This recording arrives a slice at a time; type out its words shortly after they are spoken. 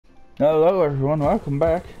Hello everyone, welcome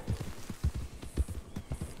back.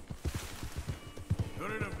 Could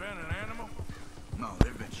it have been an animal? No,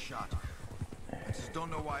 they've been shot. I just don't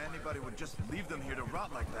know why anybody would just leave them here to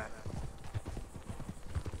rot like that.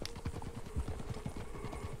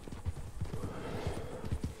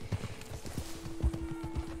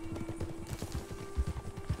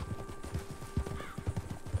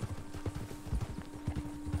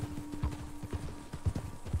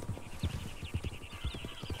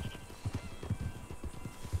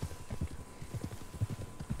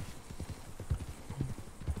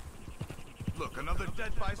 Look, another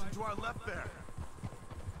dead bison to our left there.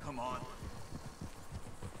 Come on.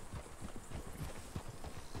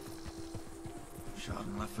 Shot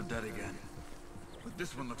and left for dead again. But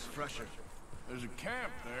this one looks fresher. There's a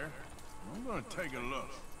camp there. I'm gonna take a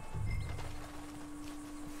look.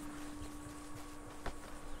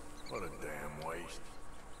 What a damn waste.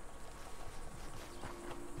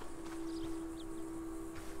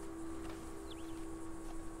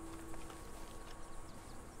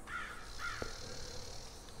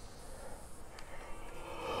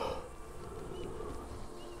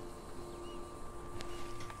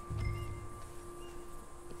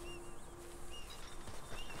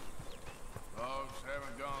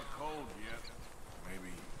 Haven't gone cold yet.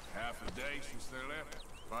 Maybe half a day since they left.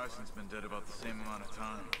 Bison's been dead about the same amount of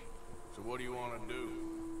time. So what do you want to do?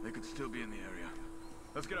 They could still be in the area.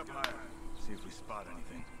 Let's get up higher, see if we spot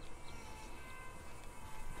anything.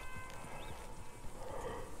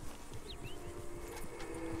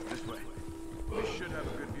 This way. We should have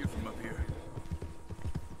a good view from up here.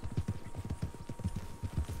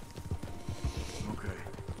 Okay.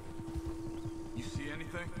 You see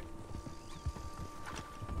anything?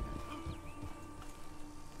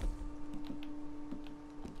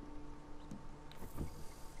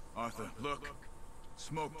 Arthur, look.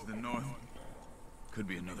 Smoke to the north. Could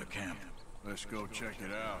be another camp. Let's go check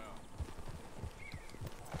it out.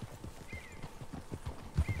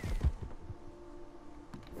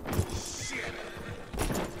 Shit!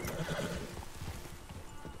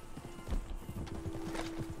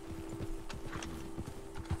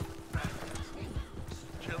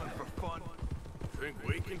 Killing for fun. Think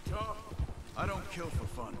we can talk? I don't kill for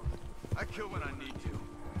fun. I kill when I need to.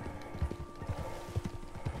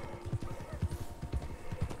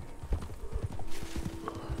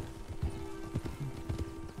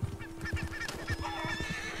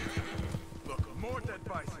 Look, more dead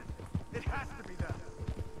bison. It has to be them.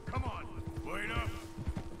 Come on. Wait up.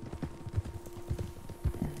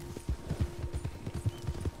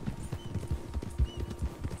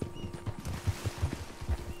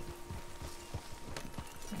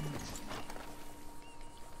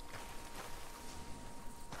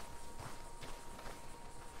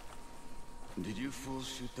 Did you fools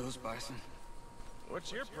shoot those bison?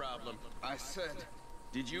 What's your problem? I said,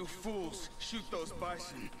 did you fools shoot those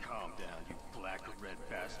bison? Calm down, you black or red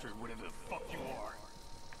bastard, whatever the fuck you are.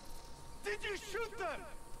 Did you shoot them?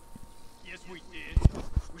 Yes, we did.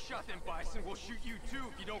 We shot them bison, we'll shoot you too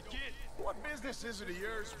if you don't get. What business is it of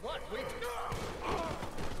yours? What? We...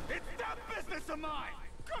 It's that business of mine!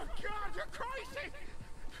 Good God, you're crazy!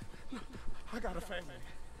 I got a family.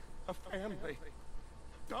 A family.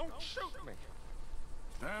 Don't shoot me.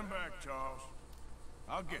 Stand back, Charles.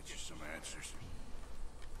 I'll get you some answers.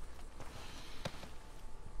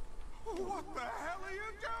 What the hell are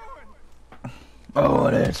you doing? Oh,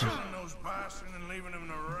 what is? Killing those bison and leaving them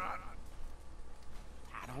to rot.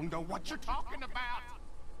 I don't know what you're talking about.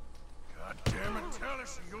 God damn it, tell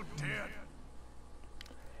us or you're dead.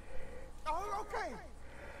 Oh, okay.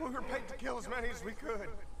 We were paid to kill as many as we could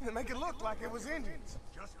and make it look like it was Indians.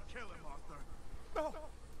 Just kill him, Arthur. No,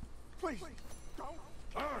 please, don't.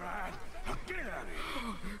 All right, now get out of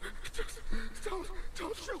here. Just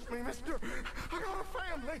don't shoot me, mister. I got a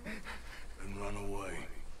family. And run away.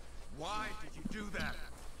 Why did you do that?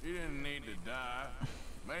 He didn't need to die.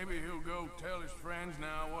 Maybe he'll go tell his friends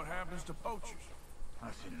now what happens to poachers.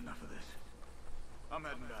 I've seen enough of this. I'm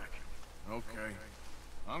heading back. Okay.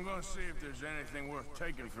 I'm gonna see if there's anything worth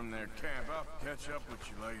taking from their camp. I'll catch up with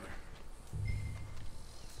you later.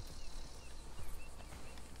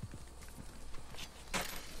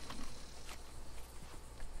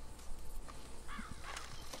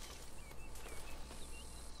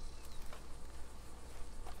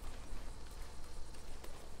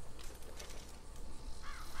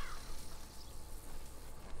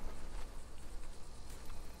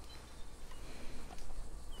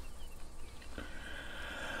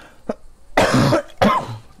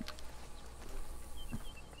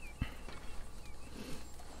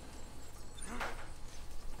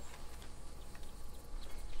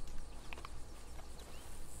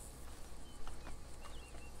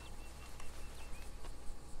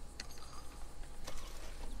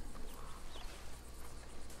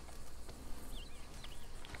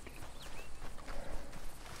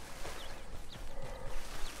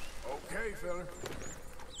 Hey, fella.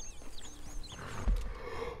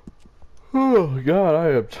 Oh God, I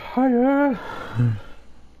am tired.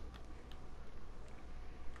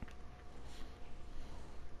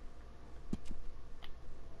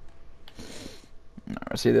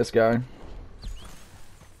 I see this guy.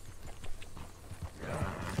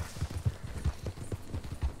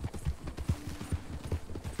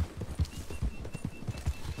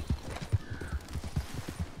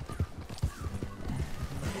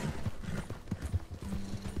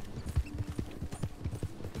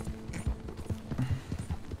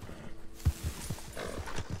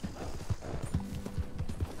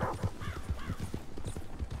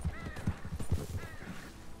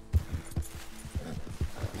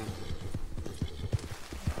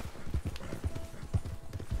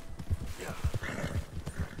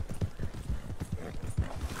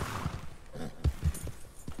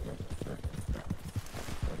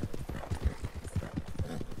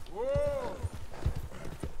 Whoa!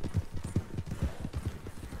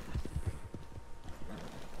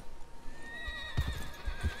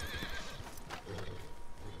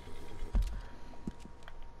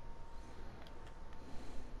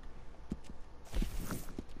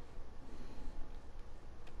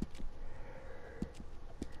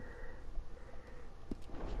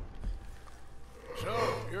 So,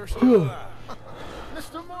 you're still alive.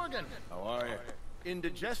 Mr. Morgan! How are you?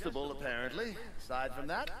 Indigestible, apparently. Aside from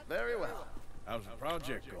that, very well. How's the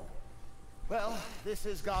project going? Well, this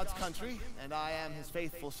is God's country, and I am his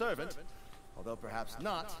faithful servant, although perhaps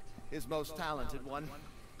not his most talented one.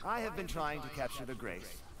 I have been trying to capture the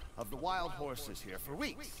grace of the wild horses here for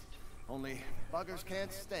weeks. Only buggers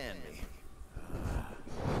can't stand me.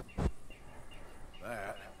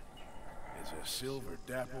 That is a silver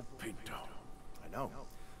dapple pinto. I know.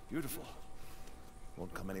 Beautiful.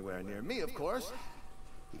 Won't come anywhere near me, of course.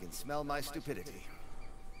 He can smell my stupidity.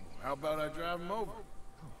 How about I drive him over?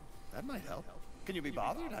 That might help. Can you be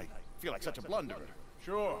bothered? I feel like such a blunderer.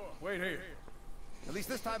 Sure. Wait here. At least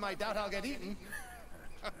this time I doubt I'll get eaten.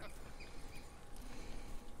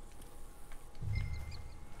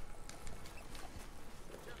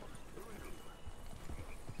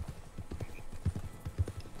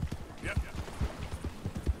 Yep.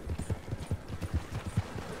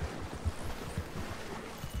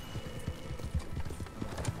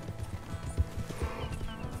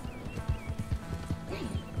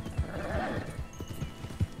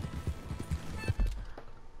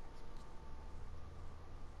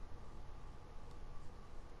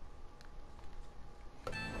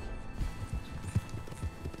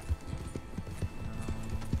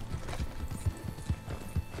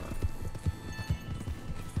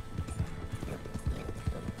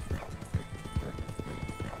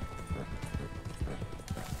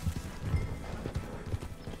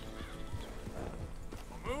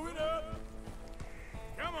 Move it up.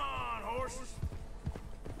 Come on, horses.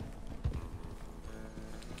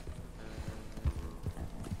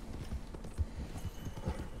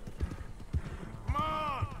 Come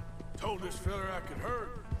on. Told this fella I could herd.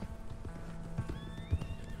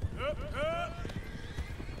 Up, up.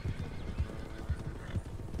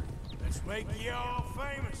 Let's make you all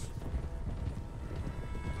famous.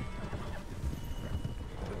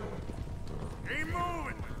 Keep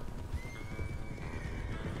moving.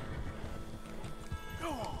 Go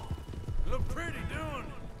on. Look pretty doing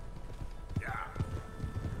it. Yeah.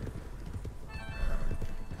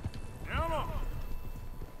 Come on.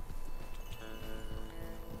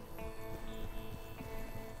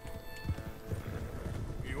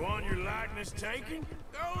 You want your likeness taken?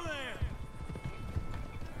 Go then.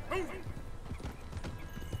 Move it.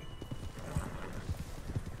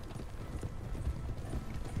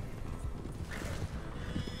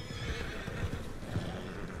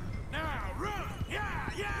 Now run! Yeah,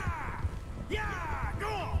 yeah! Yeah! Go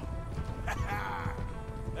on!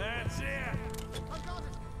 That's it! I've got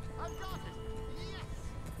it! I've got it! Yes!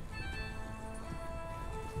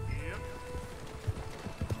 Yep.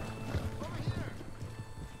 Over here!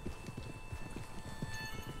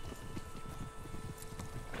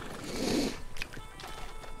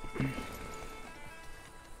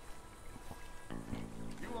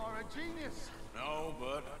 You are a genius! No,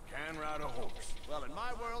 but I can ride a horse. Well, in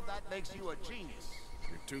my world, that makes you a genius.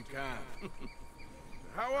 You're too kind.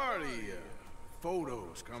 How are the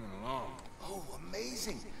photos coming along? Oh,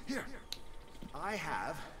 amazing! Here, I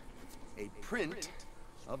have a print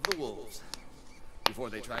of the wolves before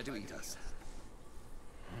they tried to eat us.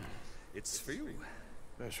 It's for you.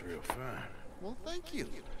 That's real fine. Well, thank you.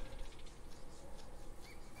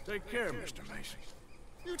 Take care, Mr. Mason.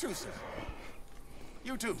 You too, sir.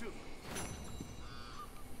 You too.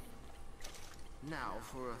 Now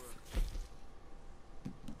for a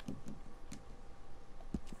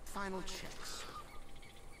final checks.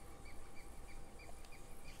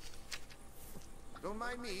 Don't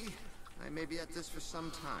mind me. I may be at this for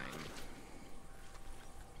some time.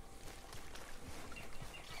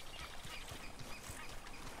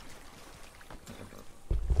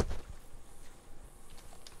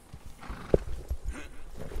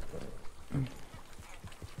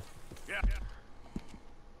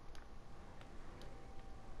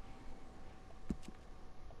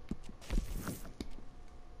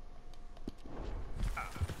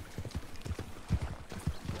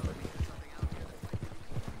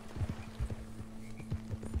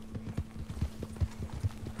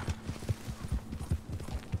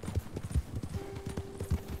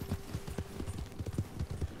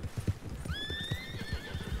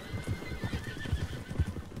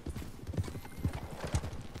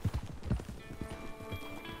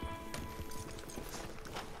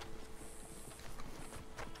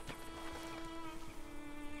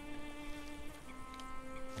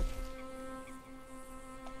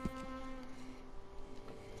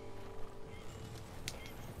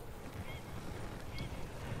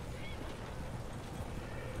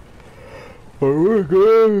 Oh my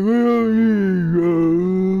God.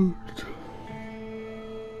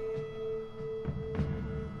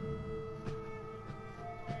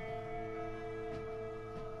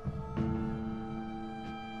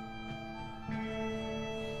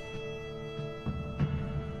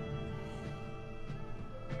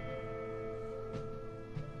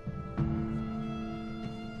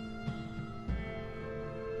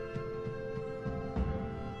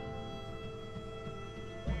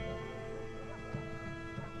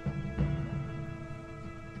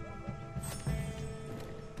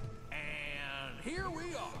 Here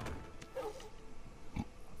we are.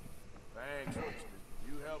 Thanks, mister.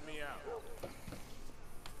 You helped me out.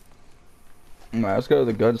 Alright, let's go to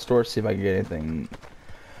the gun store, see if I can get anything.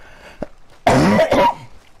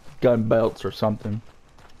 Gun belts or something.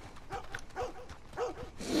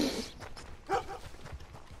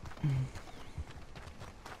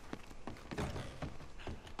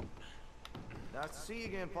 Nice to see you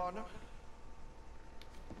again, partner.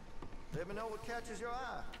 Let me know what catches your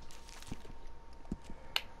eye.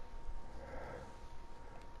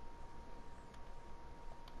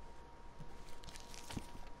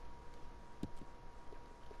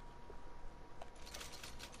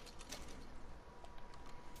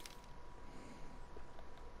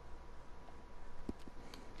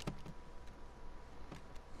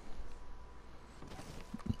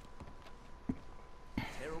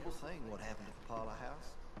 Terrible thing what happened at the Parlor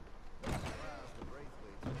House. No surprise the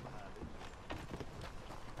Braithwaites were behind it.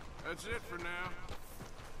 That's it for now.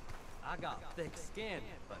 I got thick skin,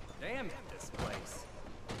 but damn it, this place.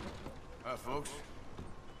 Hi, folks.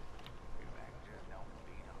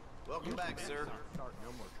 Welcome back, sir.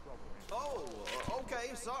 Oh,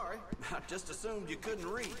 okay, sorry. I just assumed you couldn't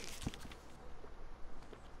read.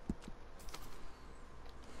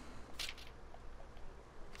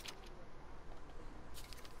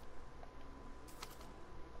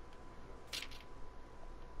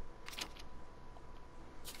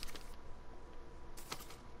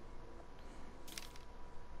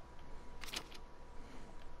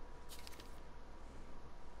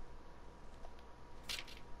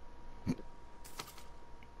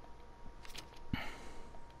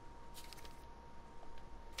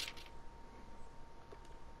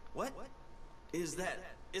 What is that?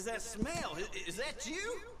 Is that smell? Is that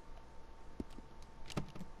you?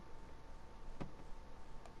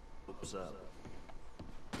 What's up?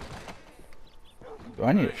 Do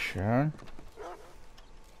I need a shower?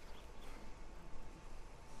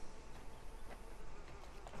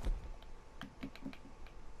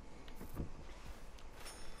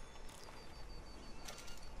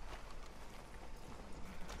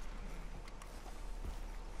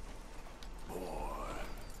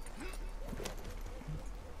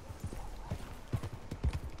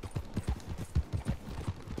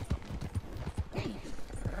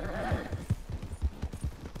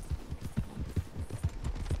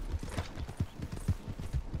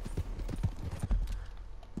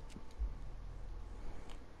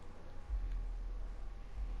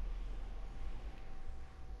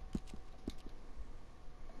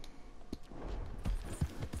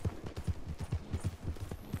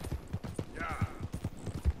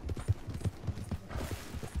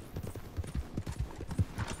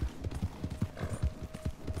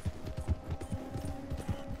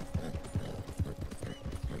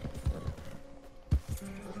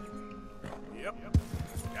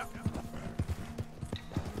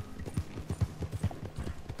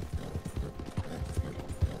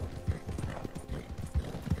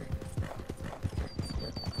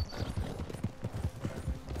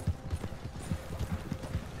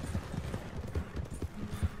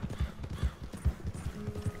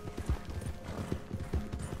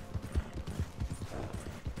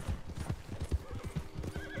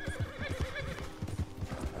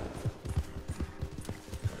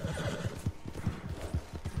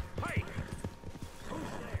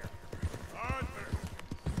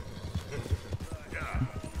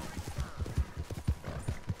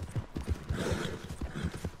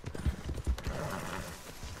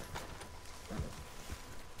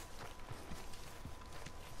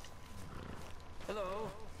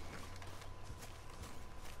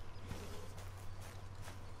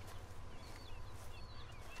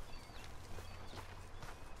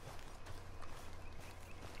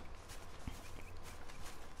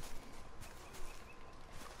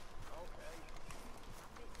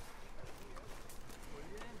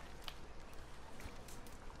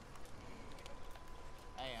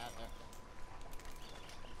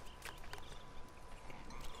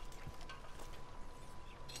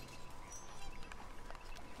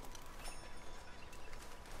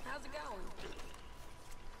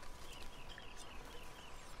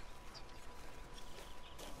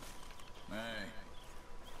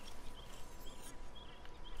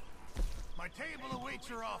 table awaits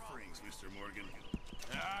your offerings, Mr. Morgan.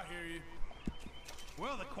 Yeah, I hear you.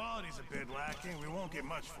 Well, the quality's a bit lacking. We won't get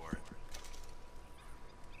much for it.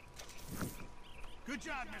 Good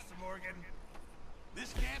job, Mr. Morgan.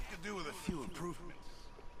 This camp could do with a few improvements.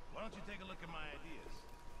 Why don't you take a look at my ideas?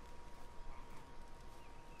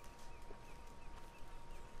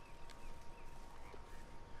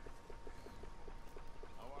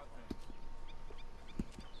 How are things?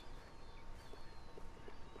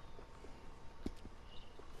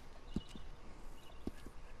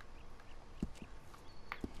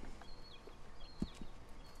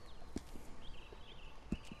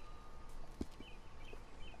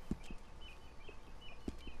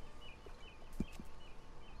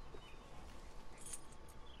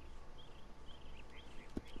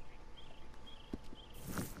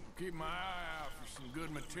 Keep my eye out for some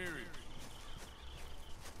good material.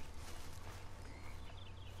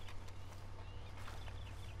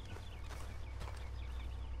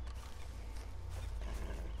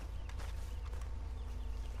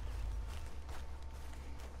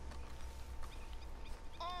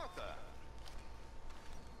 Arthur!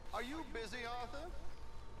 Are you busy, Arthur?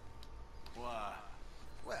 Why?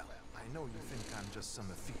 Well, I know you think I'm just some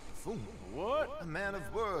effete buffoon. What? A man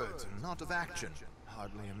of words and not of action.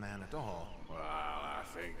 Hardly a man at all. Well, I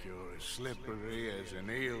think you're as slippery as an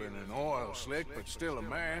eel in an oil slick, but still a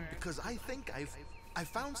man. Because I think I've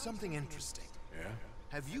found something interesting. Yeah?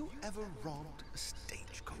 Have you ever robbed a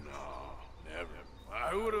stagecoach? No, never.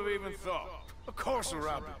 Who would have even thought? Of course I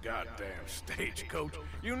robbed a goddamn stagecoach.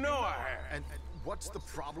 You know I have. And what's the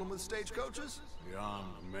problem with stagecoaches? The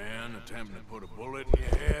armed man attempting to put a bullet in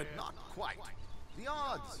your head? Not quite. The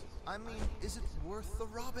odds. I mean, is it worth the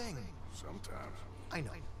robbing? Sometimes. I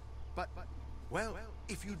know. But, well,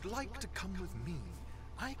 if you'd like to come with me,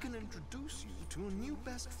 I can introduce you to a new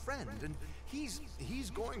best friend, and he's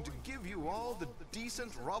going to give you all the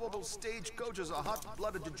decent, robbable stagecoaches a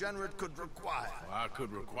hot-blooded degenerate could require. Well, I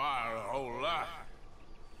could require a whole lot.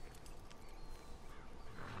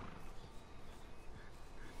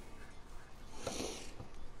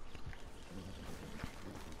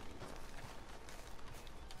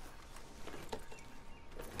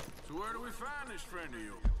 So where do we find this friend of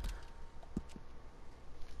yours?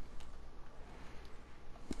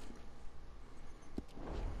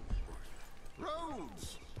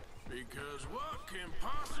 Roads! Because what can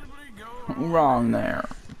possibly go Wrong there.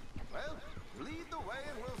 Well, lead the way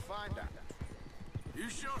and we'll find out. You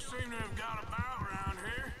sure seem to have got about around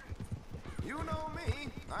here. You know me.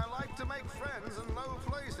 I like to make friends in low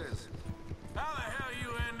places. How the hell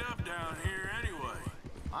you end up down here anyway?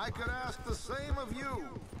 I could ask the same of you.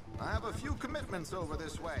 I have a few commitments over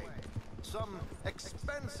this way. Some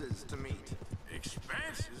expenses to meet.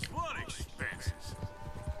 Expenses? What expenses?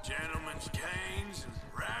 Gentlemen's canes and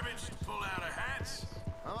rabbits to pull out of hats?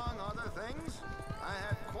 Among other things, I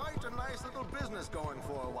had quite a nice little business going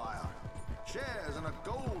for a while. Shares in a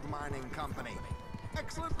gold mining company.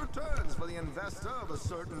 Excellent returns for the investor of a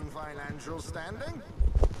certain financial standing.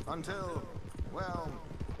 Until, well,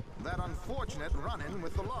 that unfortunate run-in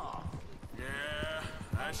with the law. Yeah,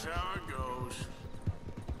 that's how it goes.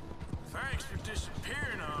 Thanks for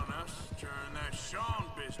disappearing on us during that Sean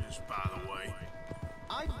business, by the way.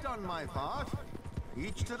 I've done my part.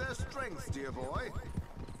 Each to their strengths, dear boy.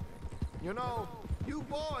 You know, you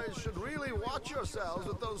boys should really watch yourselves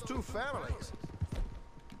with those two families.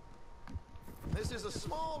 This is a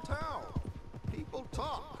small town. People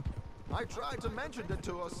talk. I tried to mention it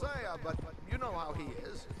to Osea, but you know how he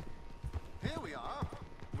is. Here we are.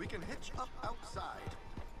 We can hitch up outside.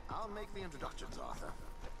 I'll make the introductions, Arthur.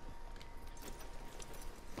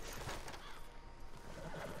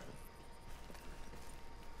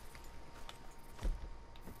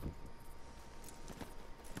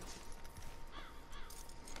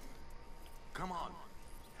 Come on.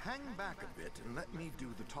 Hang back a bit and let me do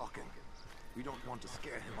the talking. We don't want to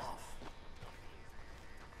scare him off.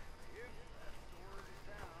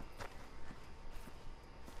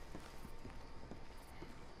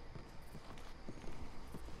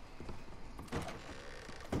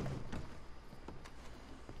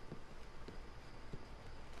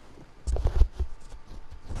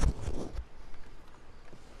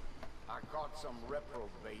 I caught some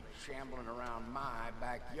reprobate shambling around my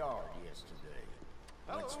backyard yesterday.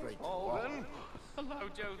 Went straight to Alden. Hello,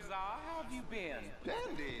 Josiah. How have you been?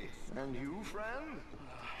 Dandy. And you, friend?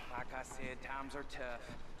 Like I said, times are tough.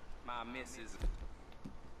 My missus...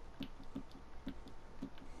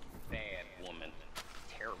 bad woman.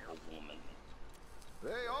 Terrible woman.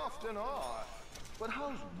 They often are. But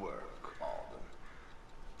how's work, Alden?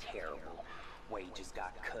 Terrible. Wages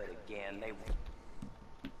got cut again.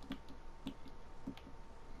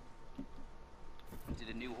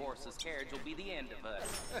 invented a new horseless carriage will be the end of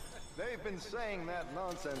us. They've been saying that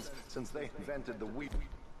nonsense since they invented the weakness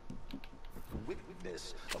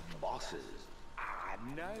of bosses. I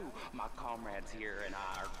know my comrades here and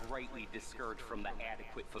I are greatly discouraged from the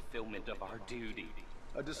adequate fulfillment of our duty.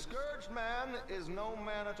 A discouraged man is no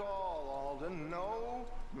man at all, Alden. No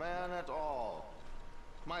man at all.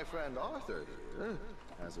 My friend Arthur here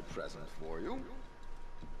has a present for you.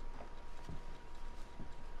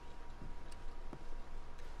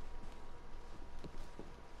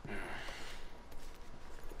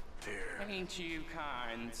 Ain't you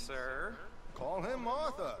kind, sir? Call him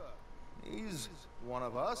Arthur. He's one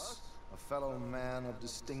of us, a fellow man of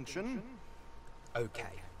distinction.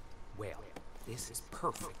 Okay, well, this is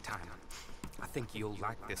perfect timing. I think you'll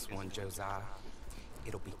like this one, Josiah.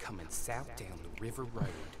 It'll be coming south down the river road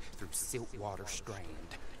through Siltwater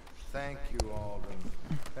Strand. Thank you, Alden.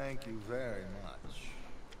 Thank you very much.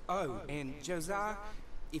 Oh, and Josiah,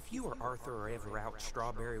 if you or Arthur are ever out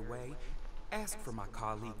Strawberry Way, ask for my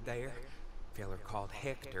colleague there, feller called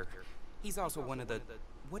Hector. He's also one of the...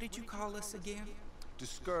 What did you call us again?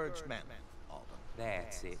 Discouraged men, Alden.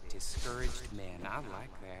 That's it, discouraged men. I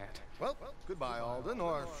like that. Well, goodbye, Alden,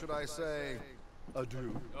 or should I say,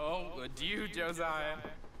 adieu. Oh, adieu, Josiah.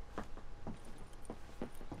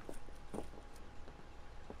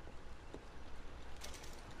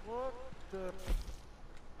 What the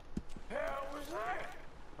hell was that?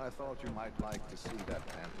 I thought you might like to see that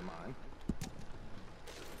pantomime.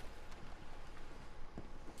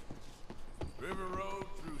 River Road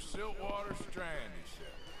through Siltwater Strand, he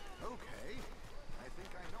said. Okay. I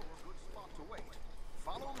think I know a good spot to wait.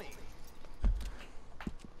 Follow me.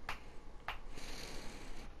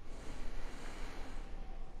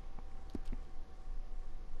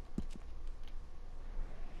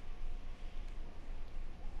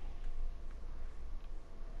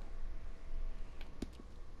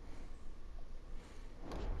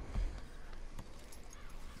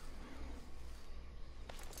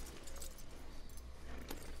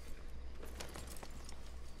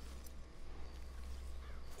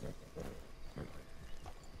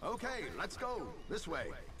 Okay, let's go. This way.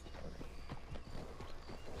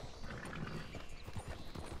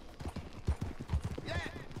 Yeah!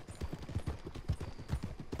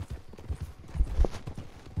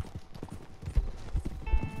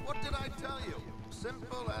 What did I tell you?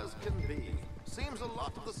 Simple as can be. Seems a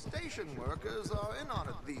lot of the station workers are in on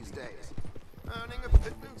it these days. Earning a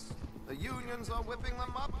pittance. The unions are whipping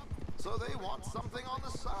them up, so they want something on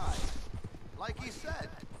the side. Like he said,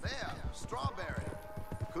 there, Strawberry.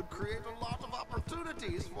 Could create a lot of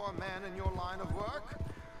opportunities for a man in your line of work.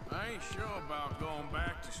 I ain't sure about going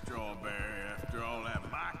back to Strawberry after all that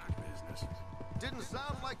biker business. Didn't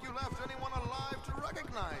sound like you left anyone alive to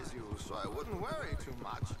recognize you, so I wouldn't worry too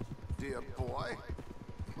much, dear boy.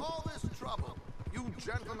 All this trouble. You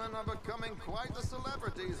gentlemen are becoming quite the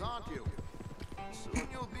celebrities, aren't you? Soon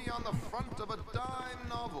you'll be on the front of a dime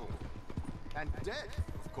novel. And dead,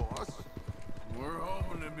 of course. We're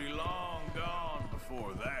hoping to be long gone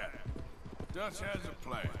before that. Dutch has a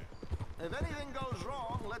plan. If anything goes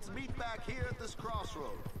wrong, let's meet back here at this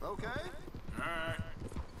crossroad, okay? All right.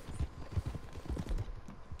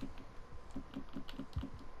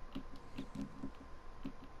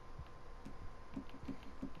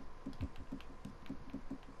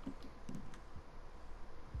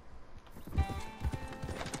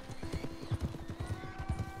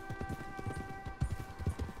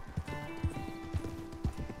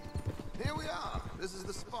 Here we are. This is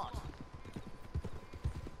the spot.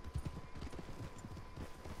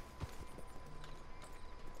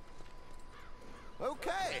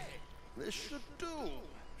 Okay. This should do.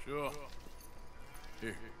 Sure.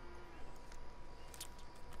 Here.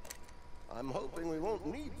 I'm hoping we won't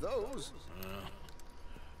need those.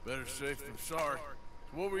 Better safe than sorry.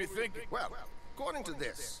 What were you thinking? Well, according to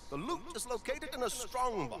this, the loot is located in a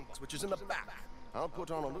strongbox, which is in the back. I'll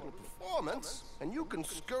put on a little performance, and you can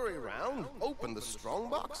scurry around, open the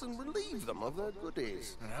strongbox, and relieve them of their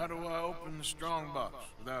goodies. And how do I open the strongbox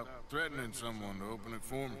without threatening someone to open it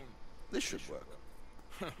for me? This should work.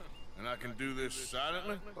 And I can do this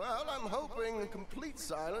silently? Well, I'm hoping complete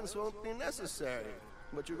silence won't be necessary.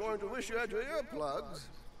 But you're going to wish you had your earplugs.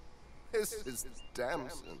 This is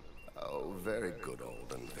Damson. Oh, very good,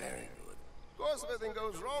 Alden, very good. Of course, if anything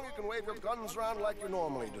goes wrong, you can wave your guns around like you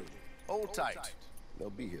normally do. Hold tight. They'll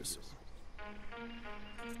be here soon.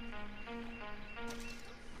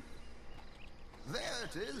 There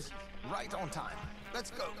it is. Right on time. Let's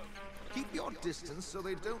go. Keep your distance so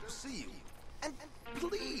they don't see you. And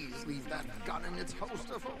please leave that gun in its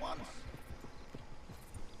holster for once.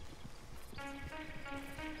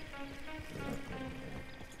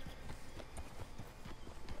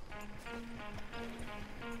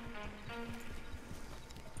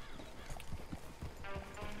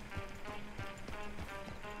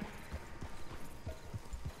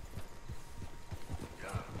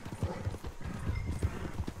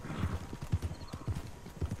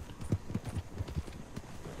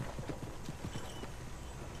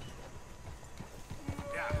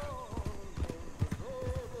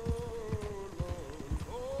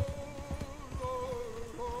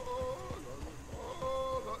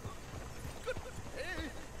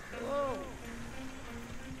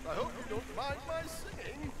 I hope you don't mind my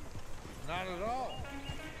singing. Not at all.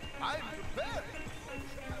 I'm preparing.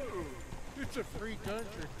 It's a free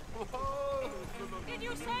country. Did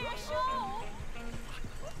you say a show?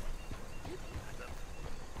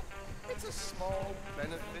 It's a small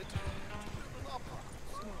benefit to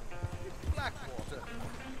Blackwater.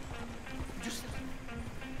 Just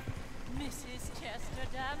Mrs. Chester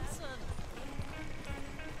Damson.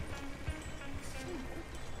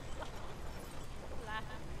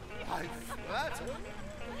 I flatter,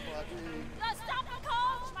 buddy. Stop the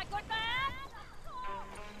coach, my good man!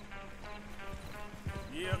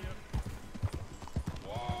 Yep.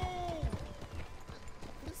 Whoa!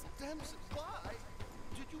 Miss Damson, why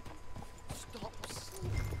did you stop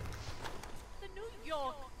singing? The New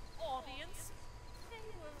York audience, they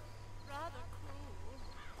were rather cruel.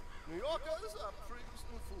 New Yorkers are priests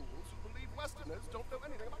and fools who believe Westerners don't know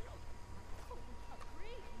anything about culture.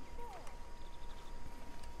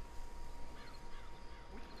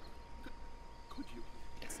 Could you?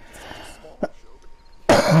 It's such a small show, but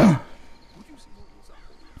would you see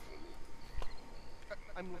something for me?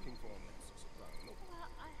 I'm looking for a Mrs. Soprano.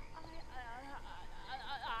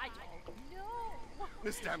 I don't know.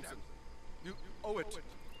 Miss Damson, you owe it to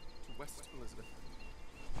West Elizabeth.